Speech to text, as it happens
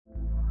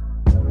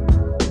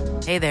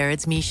Hey there,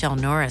 it's Michelle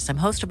Norris. I'm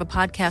host of a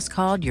podcast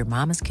called Your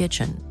Mama's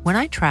Kitchen. When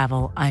I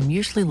travel, I'm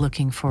usually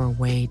looking for a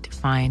way to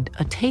find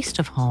a taste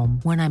of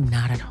home when I'm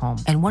not at home.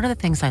 And one of the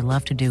things I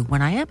love to do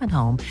when I am at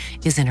home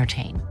is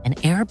entertain. And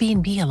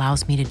Airbnb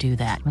allows me to do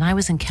that. When I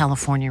was in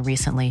California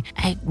recently,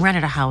 I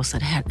rented a house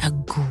that had a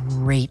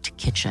great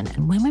kitchen.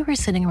 And when we were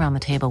sitting around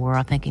the table, we were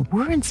all thinking,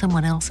 we're in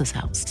someone else's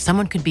house.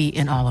 Someone could be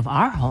in all of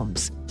our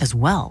homes as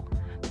well.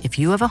 If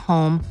you have a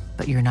home,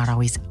 but you're not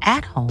always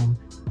at home,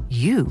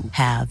 you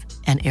have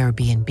an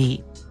Airbnb.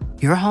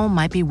 Your home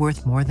might be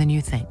worth more than you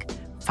think.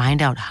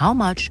 Find out how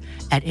much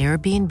at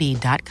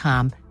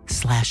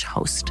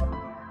airbnb.com/host.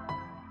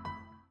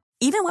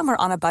 Even when we're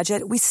on a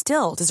budget, we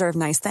still deserve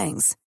nice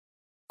things.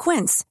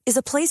 Quince is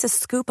a place to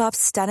scoop up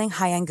stunning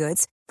high-end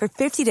goods for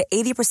 50 to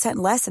 80%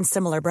 less than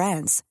similar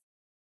brands.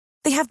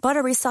 They have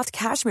buttery soft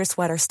cashmere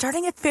sweaters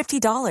starting at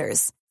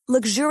 $50,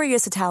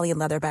 luxurious Italian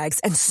leather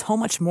bags, and so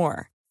much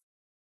more.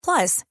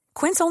 Plus,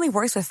 Quince only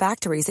works with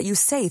factories that use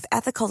safe,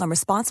 ethical, and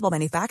responsible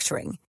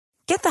manufacturing.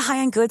 Get the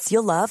high-end goods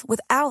you'll love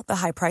without the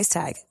high price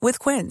tag with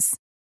Quince.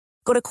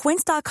 Go to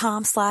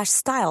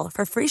quince.com/style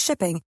for free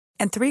shipping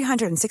and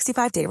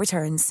 365-day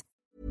returns.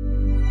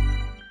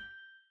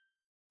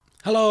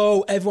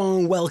 Hello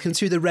everyone, welcome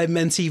to the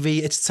Redmen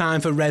TV. It's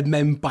time for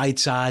Redmen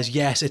Bitesize.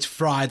 Yes, it's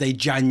Friday,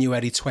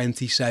 January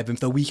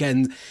 27th. The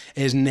weekend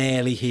is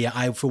nearly here.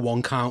 I, for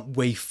one, can't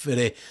wait for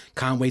it.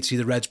 Can't wait to see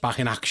the Reds back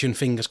in action.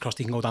 Fingers crossed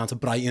he can go down to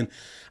Brighton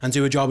and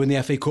do a job in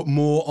the FA Cup.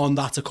 More on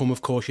that to come,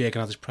 of course. Jürgen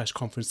had his press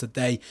conference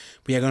today.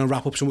 We are going to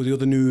wrap up some of the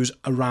other news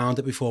around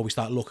it before we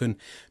start looking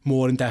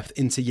more in depth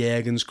into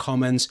Jürgen's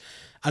comments.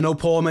 I know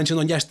Paul mentioned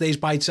on yesterday's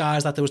Bite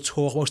Size that there was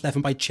talk about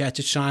Stefan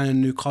Bitesize signing a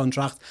new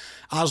contract.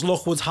 As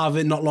luck would have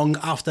it, not long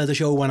after the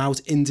show went out,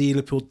 indeed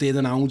Liverpool did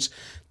announce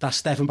that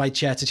Stefan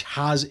Bitesize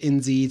has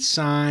indeed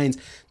signed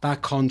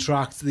that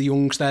contract. The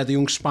youngster, the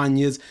young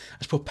Spaniard,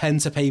 has put pen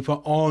to paper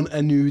on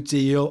a new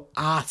deal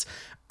at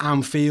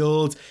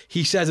Anfield.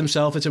 He said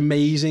himself, it's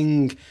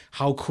amazing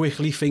how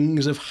quickly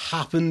things have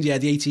happened. Yeah,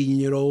 the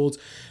 18-year-old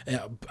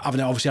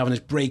having his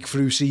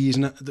breakthrough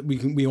season.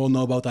 We all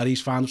know about that.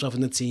 He's found himself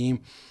in the team.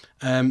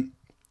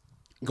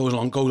 Goes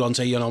on to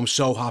say, I'm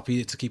so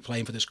happy to keep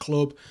playing for this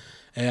club,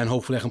 and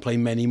hopefully I can play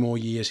many more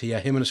years here.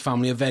 Him and his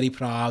family are very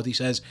proud, he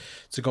says,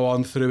 to go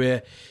on through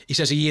it. He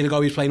says a year ago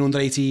he was playing under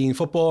 18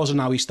 footballs, and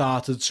now he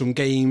started some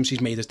games.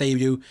 He's made his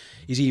debut.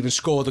 He's even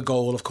scored a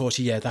goal, of course.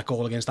 That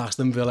goal against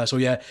Aston Villa. So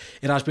yeah,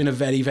 it has been a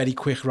very, very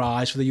quick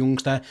rise for the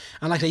youngster,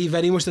 and like I say, he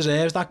very much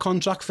deserves that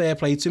contract. Fair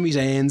play to him, he's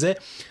earned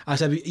it. I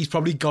said he's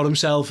probably got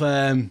himself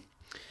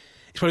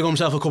He's probably got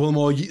himself a couple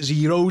more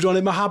zeros on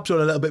it, perhaps, or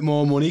a little bit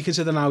more money,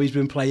 considering how he's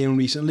been playing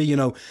recently.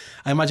 I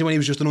imagine when he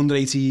was just an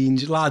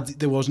under-18 lad,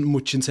 there wasn't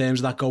much in terms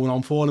of that going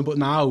on for him. But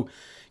now,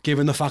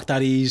 given the fact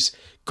that he's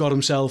got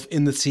himself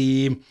in the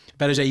team,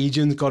 bet his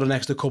agent got an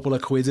extra couple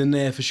of quid in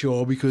there for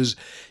sure, because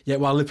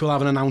while Liverpool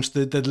haven't announced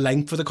the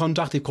length of the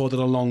contract, they've called it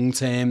a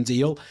long-term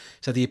deal.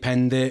 Said he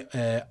penned it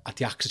at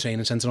the AXA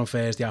Training Centre on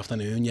Thursday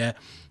afternoon,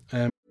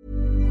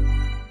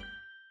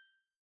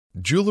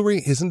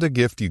 Jewelry isn't a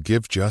gift you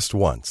give just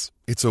once.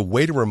 It's a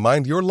way to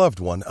remind your loved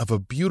one of a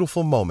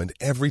beautiful moment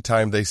every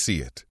time they see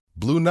it.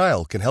 Blue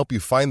Nile can help you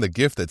find the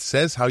gift that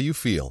says how you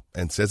feel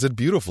and says it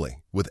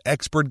beautifully, with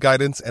expert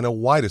guidance and a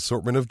wide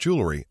assortment of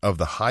jewelry of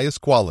the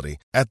highest quality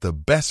at the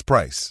best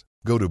price.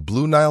 Go to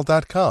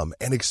BlueNile.com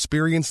and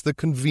experience the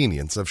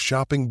convenience of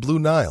shopping Blue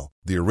Nile,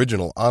 the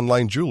original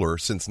online jeweler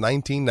since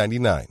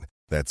 1999.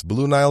 That's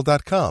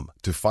BlueNile.com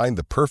to find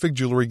the perfect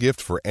jewelry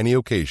gift for any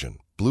occasion.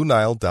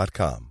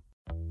 BlueNile.com.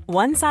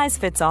 One size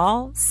fits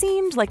all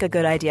seemed like a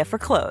good idea for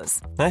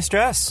clothes. Nice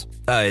dress.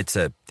 It's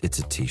a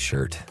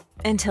t-shirt.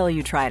 Until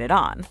you tried it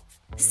on.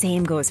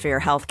 Same goes for your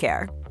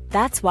healthcare.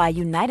 That's why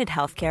United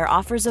Healthcare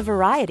offers a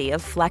variety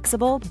of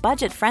flexible,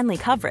 budget-friendly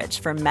coverage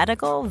for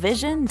medical,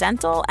 vision,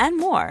 dental, and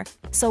more.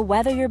 So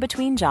whether you're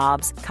between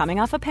jobs, coming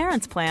off a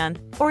parent's plan,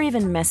 or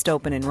even missed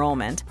open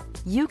enrollment,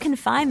 you can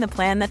find the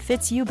plan that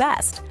fits you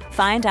best.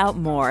 Find out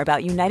more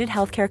about United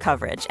Healthcare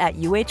coverage at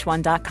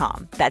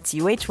uh1.com. That's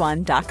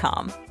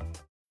uh1.com.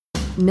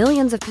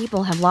 Millions of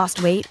people have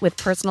lost weight with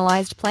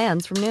personalized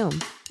plans from Noom.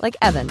 Like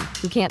Evan,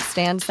 who can't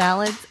stand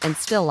salads and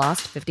still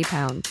lost 50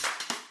 pounds.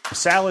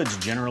 Salads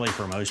generally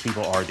for most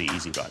people are the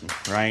easy button,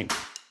 right?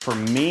 For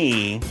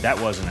me,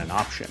 that wasn't an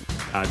option.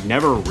 I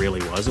never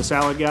really was a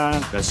salad guy.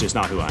 That's just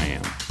not who I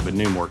am. But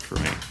Noom worked for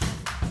me.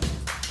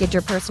 Get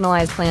your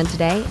personalized plan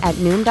today at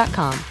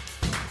Noom.com.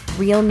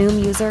 Real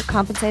Noom user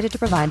compensated to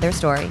provide their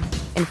story.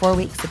 In 4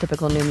 weeks, the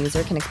typical Noom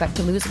user can expect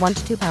to lose 1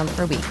 to 2 pounds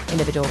per week.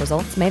 Individual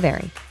results may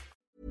vary.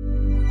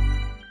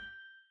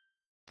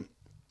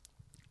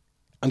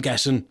 I'm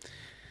guessing,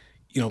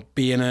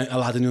 being a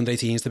lad in the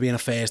under-18s to being a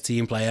first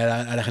team player,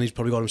 I reckon he's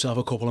probably got himself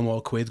a couple of more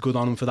quid. Good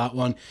on him for that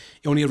one.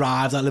 He only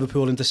arrived at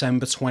Liverpool in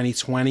December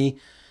 2020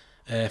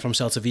 from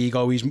Celta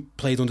Vigo. He's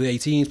played under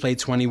 18s, played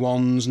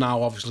 21s.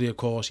 Now, obviously, of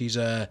course, he's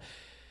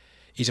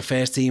He's a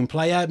first-team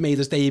player, made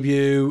his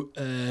debut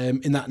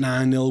in that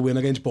 9-0 win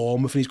against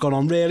Bournemouth, and he's gone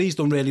on really. He's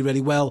done really,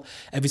 really well.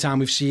 Every time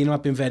we've seen him,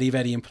 I've been very,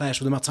 very impressed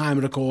with him. At time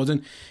of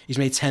recording, he's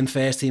made 10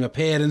 first-team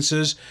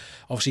appearances,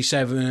 obviously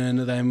 7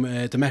 of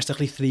them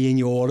domestically, 3 in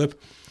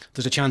Europe.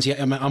 There's a chance,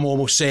 I'm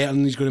almost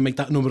certain he's going to make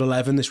that number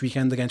 11 this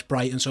weekend against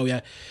Brighton. So,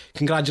 yeah,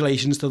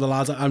 congratulations to the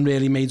lad. I'm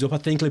really made up. I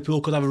think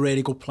Liverpool could have a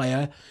really good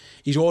player.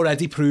 He's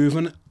already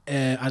proven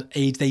at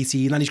aged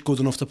 18 that he's good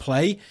enough to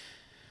play.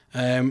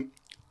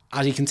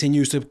 As he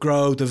continues to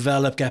grow,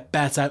 develop, get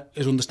better,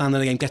 his understanding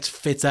of the game gets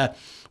fitter,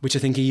 which I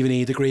think even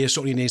he agrees is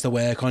something he needs to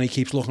work on. He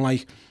keeps looking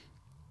like,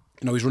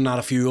 he's running out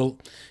of fuel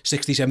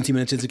 60, 70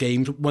 minutes into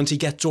games. Once he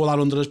gets all that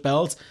under his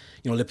belt,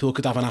 Liverpool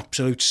could have an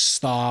absolute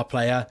star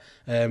player.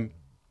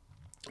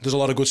 There's a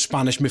lot of good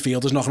Spanish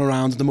midfielders knocking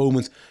around at the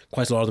moment.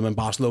 Quite a lot of them in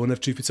Barcelona, if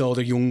truth be told,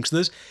 are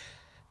youngsters.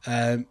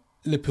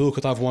 Liverpool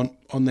could have one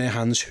on their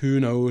hands. Who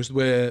knows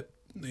where,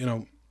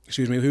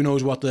 who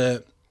knows what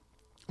the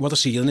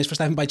ceiling is for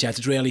Stefan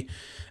Bajcetic, really.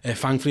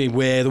 Thankfully,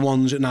 we're the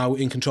ones now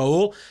in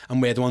control,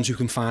 and we're the ones who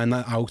can find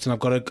that out. And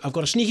I've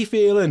got a sneaky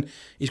feeling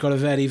he's got a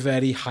very,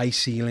 very high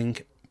ceiling.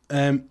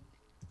 In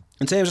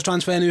terms of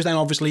transfer news, then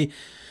obviously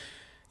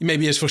he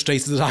maybe as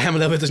frustrated as I am a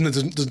little bit.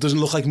 Doesn't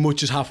look like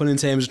much has happened in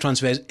terms of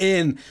transfers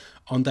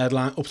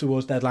up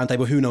towards deadline day,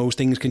 but who knows?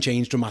 Things can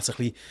change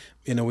dramatically.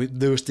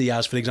 Luis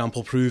Diaz, for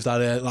example, proved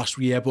that last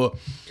year, but.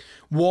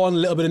 One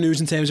little bit of news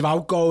in terms of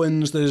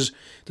outgoings. There's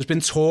been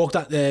talk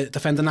that the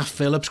defender Nat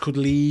Phillips could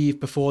leave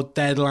before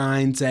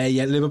deadline day.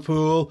 Yet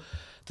Liverpool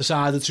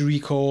decided to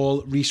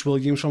recall Rhys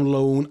Williams from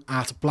loan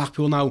at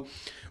Blackpool. Now,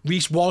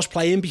 Rhys was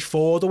playing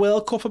before the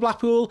World Cup for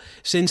Blackpool.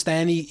 Since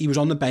then, he was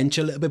on the bench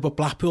a little bit. But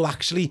Blackpool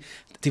actually,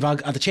 they've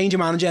had a change of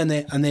manager, and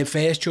their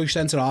first choice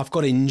centre-half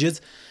got injured.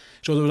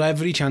 So there was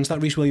every chance that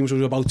Rhys Williams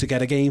was about to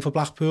get a game for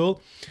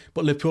Blackpool.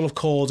 But Liverpool have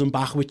called him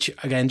back, which,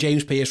 again,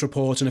 James Pearce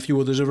reports and a few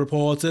others have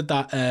reported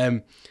that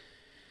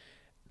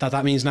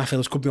that means Nat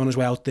Phillips could be on his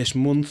way out this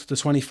month. The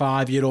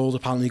 25-year-old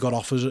apparently got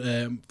offers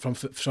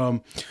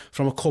from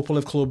a couple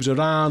of clubs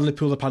around.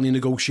 Liverpool apparently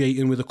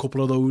negotiating with a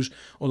couple of those,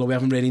 although we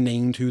haven't really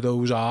named who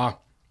those are.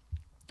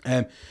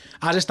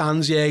 As it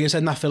stands, Jürgen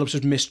said Nat Phillips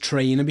has missed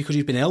training because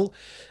he's been ill.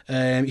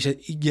 He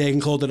said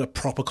Jürgen called it a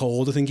proper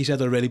cold. I think he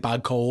said a really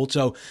bad cold.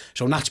 So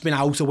Nat's been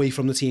out away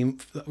from the team.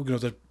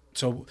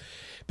 So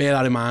bear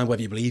that in mind,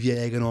 whether you believe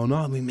Jürgen or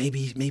not. I mean, maybe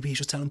he's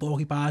just telling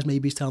porcupines.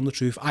 Maybe he's telling the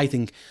truth. I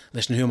think,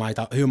 listen, who am I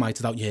to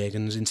doubt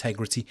Jürgen's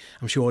integrity?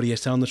 I'm sure he is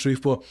telling the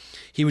truth. But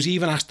he was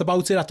even asked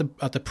about it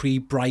at the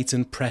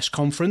pre-Brighton press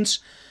conference.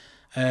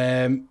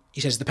 He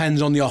says it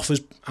depends on the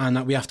offers and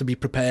that we have to be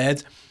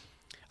prepared.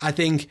 I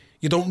think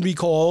you don't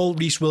recall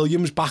Rhys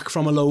Williams back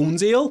from a loan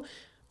deal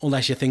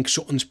unless you think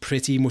something's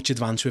pretty much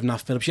advanced with Nat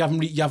Phillips. You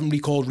haven't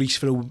recalled Rhys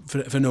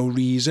for no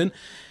reason.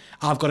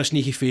 I've got a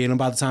sneaky feeling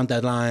by the time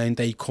deadline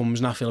day comes,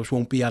 Nat Phillips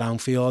won't be at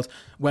Anfield.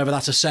 Whether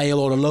that's a sale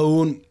or a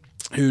loan,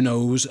 who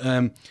knows?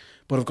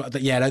 But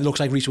it looks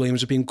like Rhys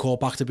Williams has been called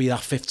back to be that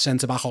fifth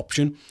centre-back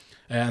option,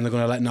 and they're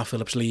going to let Nat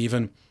Phillips leave.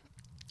 And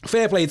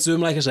fair play to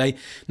him, like I say.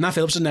 Nat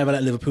Phillips has never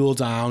let Liverpool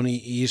down.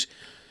 He's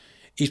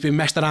been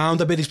messed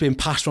around a bit. He's been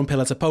passed from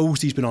pillar to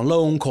post. He's been on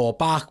loan, called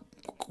back.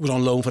 Was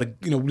on loan for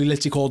we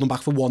literally called him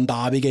back for one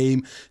derby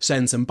game,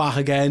 sent him back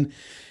again.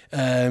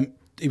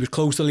 He was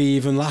close to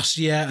leaving last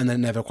year, and then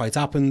it never quite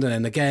happened, and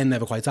then again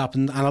never quite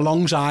happened. And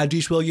alongside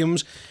Rhys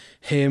Williams,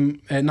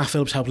 Nat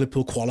Phillips helped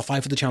Liverpool qualify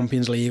for the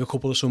Champions League a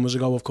couple of summers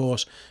ago, of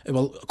course.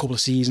 Well, a couple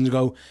of seasons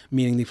ago,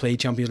 meaning they played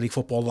Champions League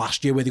football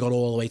last year, where they got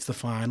all the way to the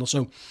final.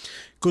 So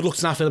good luck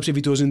to Nat Phillips if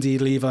he does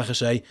indeed leave. Like I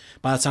say,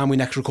 by the time we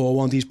next record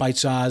one of these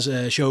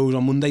bite-sized shows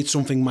on Monday,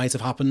 something might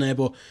have happened there,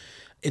 but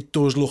it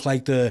does look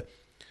like the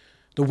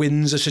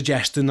winds are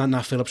suggesting that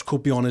Nat Phillips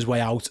could be on his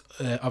way out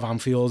of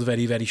Anfield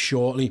very, very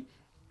shortly.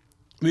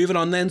 Moving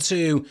on then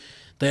to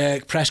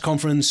the press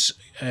conference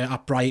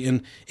at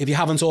Brighton. If you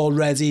haven't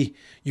already,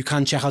 you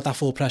can check out that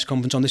full press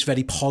conference on this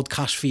very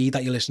podcast feed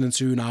that you're listening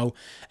to now.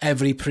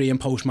 Every pre- and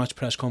post-match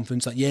press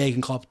conference that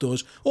Jürgen Klopp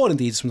does, or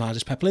indeed sometimes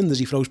it's Pep Linders,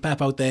 he throws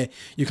Pep out there,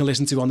 you can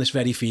listen to on this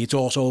very feed. It's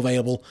also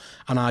available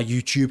on our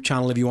YouTube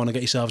channel if you want to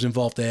get yourselves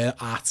involved there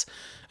at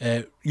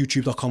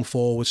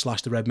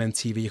youtube.com/the Redmen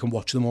TV. You can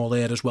watch them all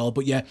there as well.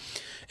 But yeah,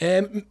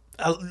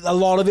 a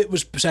lot of it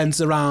was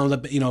centred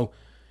around,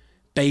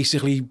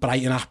 basically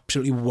Brighton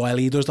absolutely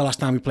wellied us the last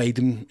time we played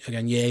them.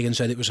 Again, Jürgen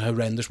said it was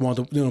horrendous. One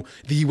of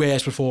the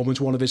worst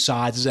performance one of his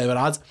sides has ever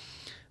had.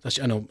 That's,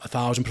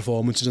 1,000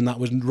 performances, and that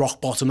was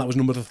rock bottom. That was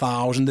number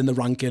 1,000 in the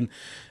ranking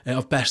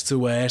of best to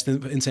worst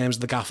in terms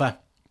of the gaffer.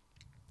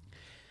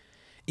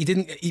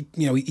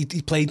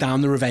 He played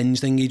down the revenge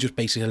thing. He just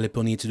basically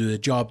Liverpool need to do the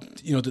job.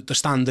 The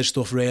standard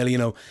stuff really.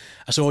 I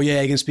saw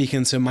Jürgen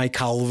speaking to Mike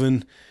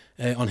Calvin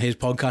on his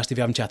podcast. If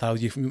you haven't checked out,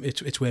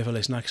 it's worth a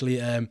listen actually.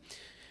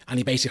 And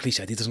he basically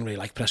said he doesn't really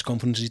like press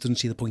conferences. He doesn't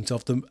see the point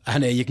of them.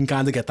 And you can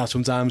kind of get that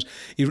sometimes,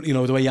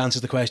 the way he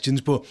answers the questions.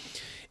 But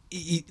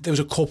there was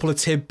a couple of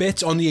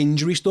tidbits on the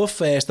injury stuff.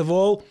 First of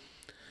all,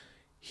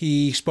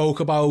 he spoke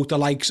about the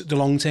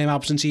long-term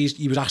absences.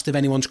 He was asked if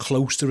anyone's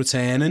close to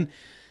returning.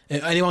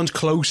 anyone's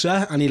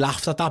closer, and he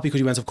laughed at that because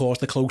he went, of course,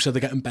 the closer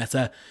they're getting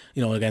better.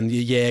 You know, again,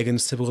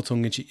 Jurgen's typical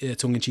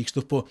tongue-in-cheek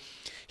stuff. But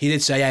he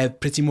did say,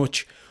 pretty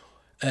much,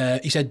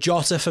 he said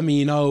Jota,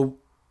 Firmino,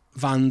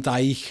 Van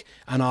Dijk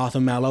and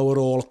Arthur Melo are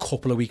all a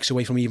couple of weeks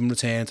away from even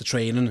returning to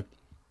training.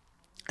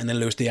 And then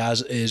Luis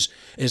Diaz is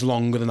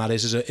longer than that,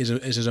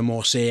 is a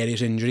more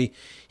serious injury.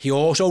 He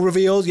also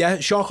revealed,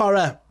 shock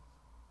horror.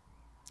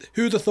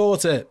 Who'd have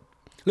thought it?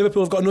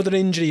 Liverpool have got another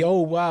injury. Oh,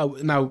 wow.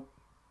 Now,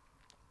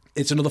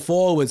 it's another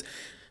forward.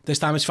 This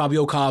time it's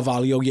Fabio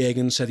Carvalho.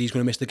 Jurgen said he's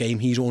going to miss the game.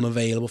 He's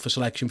unavailable for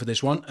selection for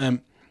this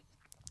one.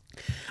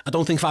 I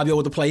don't think Fabio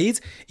would have played.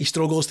 He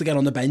struggles to get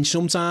on the bench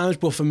sometimes,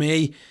 but for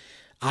me,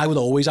 I would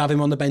always have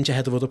him on the bench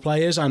ahead of other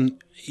players,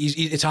 and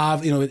it's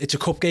hard. You know, it's a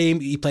cup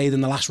game. He played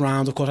in the last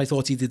round. Of course, I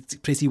thought he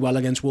did pretty well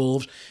against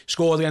Wolves.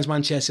 Scored against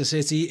Manchester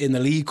City in the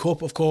League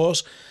Cup, of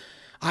course.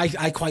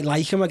 I quite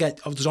like him.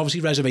 There's obviously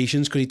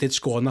reservations because he did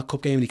score in that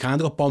cup game and he kind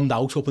of got bombed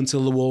out up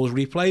until the Wolves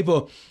replay.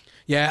 But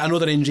yeah,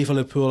 another injury for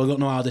Liverpool. I don't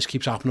know how this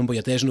keeps happening, but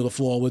yeah, there's another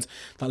forward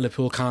that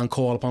Liverpool can't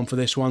call upon for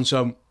this one.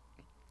 So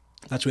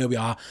that's where we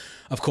are.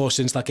 Of course,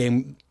 since that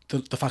game,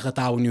 the fact that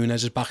Darwin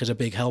Núñez is back is a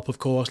big help, of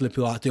course.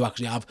 Liverpool do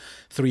actually have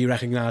 3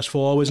 recognised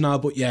forwards now,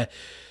 but yeah,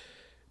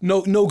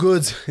 no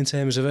good in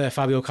terms of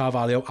Fabio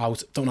Carvalho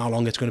out. Don't know how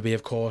long it's going to be,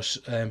 of course.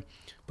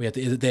 But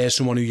yeah, there's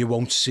someone who you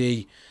won't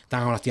see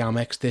down at the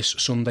Amex this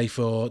Sunday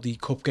for the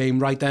cup game.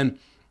 Right then,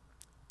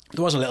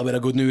 there was a little bit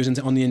of good news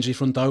on the injury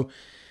front though.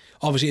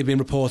 Obviously, it had been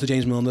reported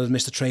James Milner had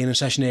missed a training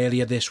session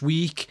earlier this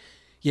week.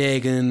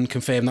 Jurgen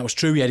confirmed that was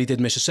true. Yeah, he did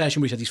miss a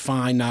session, but he said he's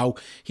fine now.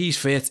 He's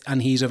fit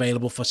and he's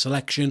available for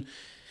selection.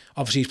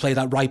 Obviously, he's played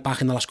that right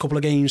back in the last couple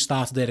of games.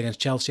 Started there against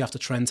Chelsea after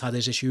Trent had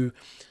his issue.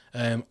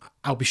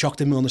 I'll be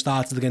shocked if Milner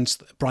started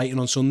against Brighton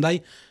on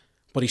Sunday,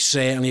 but he's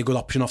certainly a good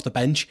option off the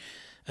bench.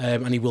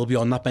 And he will be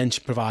on that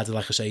bench, provided,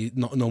 like I say,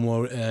 no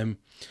more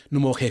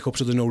hiccups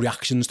or there's no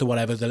reactions to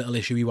whatever the little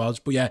issue he was.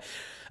 But yeah,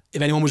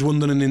 if anyone was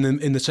wondering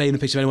in the training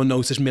pitch, if anyone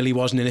noticed Millie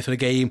wasn't in it for the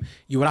game,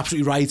 you were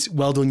absolutely right.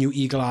 Well done, you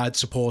eagle-eyed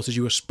supporters.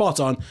 You were spot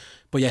on.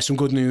 But yeah, some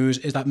good news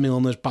is that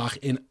Milner's back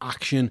in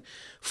action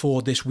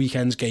for this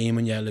weekend's game.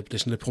 And yeah,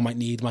 listen, Liverpool might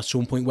need him at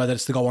some point, whether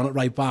it's to go on at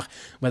right back,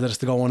 whether it's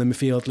to go on in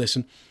midfield.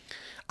 Listen,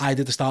 I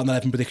did the Starting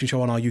 11 prediction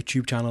show on our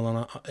YouTube channel and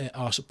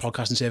our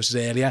podcasting services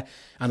earlier,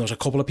 and there was a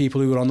couple of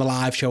people who were on the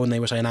live show and they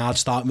were saying I'd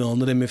start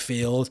Milner in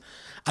midfield.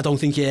 I don't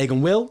think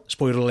Jurgen will.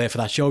 Spoiler alert for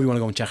that show if you want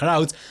to go and check it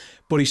out.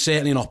 But he's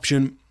certainly an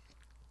option.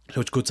 So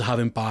it's good to have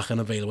him back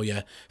and available.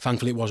 Yeah,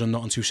 thankfully it wasn't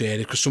nothing too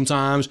serious, because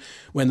sometimes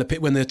when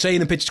the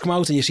training pictures come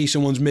out and you see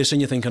someone's missing,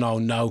 you're thinking, oh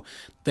no,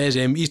 there's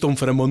him, he's done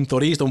for a month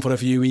or he's done for a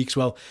few weeks.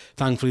 Well,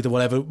 thankfully,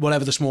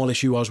 whatever the small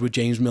issue was with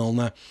James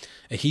Milner,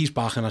 he's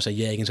back, and I say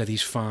Jurgen said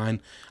he's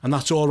fine, and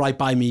that's all right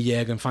by me,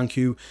 Jurgen. Thank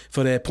you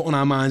for putting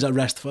our minds at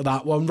rest for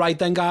that one. Right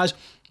then, guys,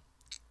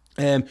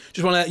 just want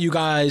to let you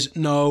guys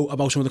know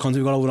about some of the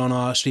content we've got over on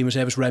our streaming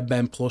service,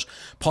 Redmen Plus.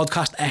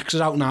 Podcast X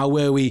is out now,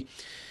 where we,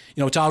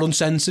 you know, it's our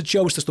uncensored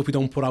show. It's the stuff we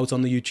don't put out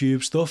on the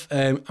YouTube stuff.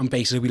 And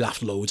basically we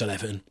laughed loads at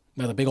Everton.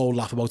 We had a big old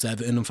laugh about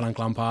Everton and Frank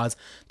Lampard.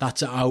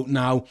 That's out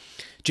now.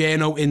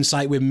 Journo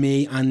Insight with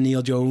me and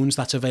Neil Jones.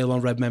 That's available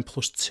on Redmen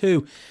Plus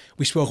 2.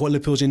 We spoke about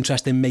Liverpool's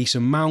interest in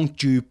Mason Mount,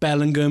 Jude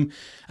Bellingham,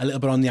 a little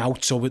bit on the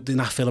out, so with the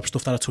Nat Phillips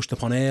stuff that I touched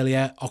upon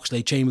earlier,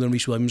 Oxlade-Chamberlain,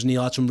 Reece Williams.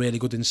 Neil had some really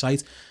good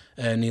insight.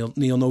 Neil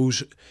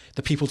knows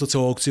the people to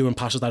talk to and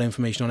passes that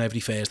information on every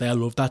Thursday. I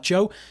love that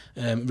show.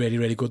 Really,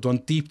 really good one.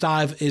 Deep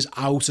Dive is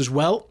out as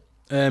well.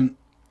 Again,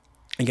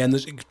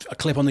 there's a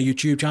clip on the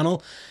YouTube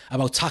channel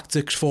about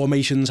tactics,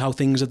 formations, how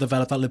things are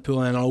developed at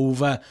Liverpool, and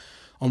over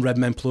on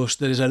Redmen Plus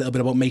there is a little bit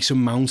about Mason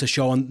Mount, a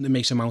show on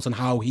Mason Mount and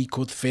how he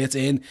could fit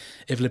in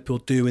if Liverpool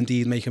do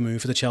indeed make a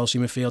move for the Chelsea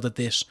midfielder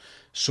this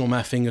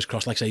summer. Fingers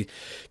crossed. Like I say,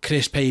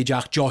 Chris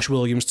Pajak, Josh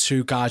Williams,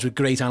 2 guys with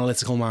great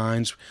analytical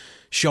minds,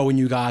 showing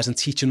you guys and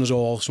teaching us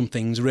all some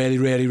things. Really,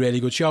 really,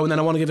 really good show. And then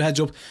I want to give a heads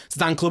up to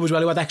Dan Club as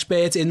well, who had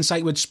expert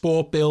insight with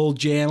Sport Bill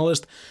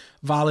journalist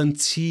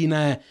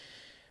Valentina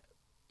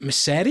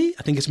Messeri.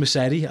 I think it's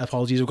Messeri.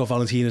 Apologies, I've got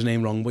Valentina's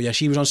name wrong. But yeah,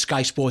 she was on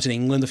Sky Sports in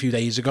England a few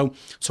days ago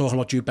talking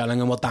about Jude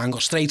Bellingham. Well, Dan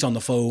got straight on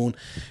the phone,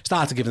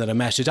 started giving her a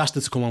message, asked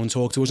her to come on and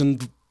talk to us,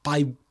 and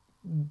by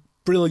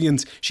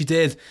brilliant, she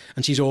did,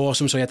 and she's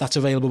awesome. So yeah, that's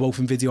available both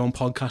in video and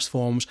podcast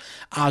forms,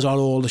 as are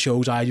all the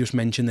shows I just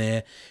mentioned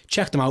there.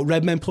 Check them out,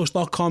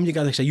 redmenplus.com. You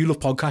gotta say you love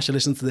podcasts, you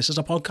listen to this as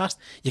a podcast,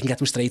 you can get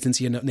them straight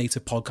into your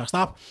native podcast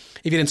app.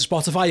 If you're into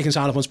Spotify, you can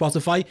sign up on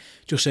Spotify.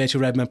 Just search for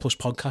Redmen Plus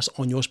podcast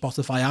on your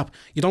Spotify app.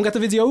 You don't get the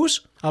videos,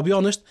 I'll be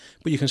honest,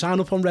 but you can sign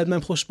up on Redmen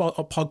Plus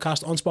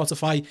podcast on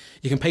Spotify.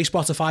 You can pay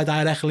Spotify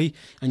directly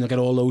and you'll get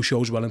all those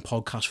shows well in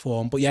podcast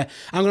form. But yeah,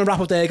 I'm going to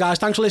wrap up there, guys.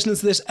 Thanks for listening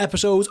to this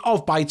episode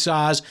of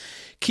Bitesize.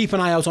 Keep an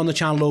eye out on the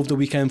channel over the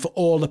weekend for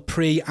all the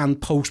pre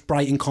and post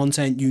Brighton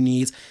content you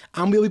need,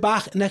 and we'll be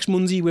back next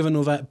Monday with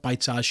another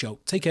Bitesize show.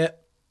 Take care.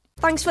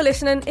 Thanks for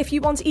listening. If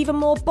you want even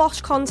more Bosch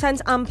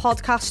content and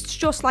podcasts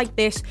just like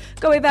this,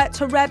 go over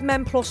to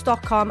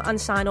redmenplus.com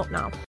and sign up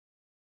now.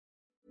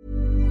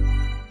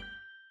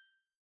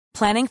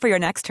 Planning for your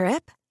next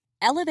trip?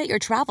 Elevate your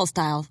travel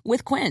style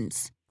with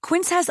Quince.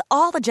 Quince has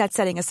all the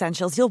jet-setting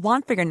essentials you'll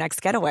want for your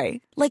next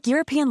getaway, like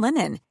European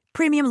linen,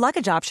 premium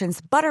luggage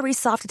options, buttery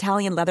soft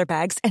Italian leather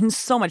bags, and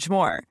so much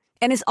more.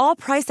 And is all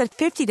priced at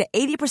 50 to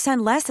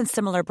 80% less than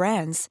similar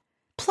brands.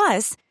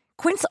 Plus,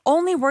 Quince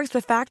only works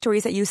with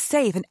factories that use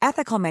safe and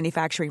ethical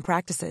manufacturing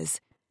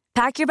practices.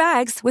 Pack your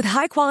bags with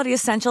high-quality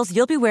essentials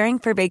you'll be wearing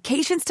for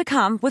vacations to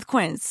come with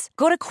Quince.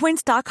 Go to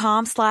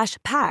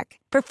quince.com/pack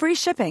for free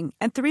shipping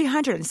and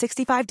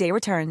 365-day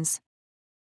returns.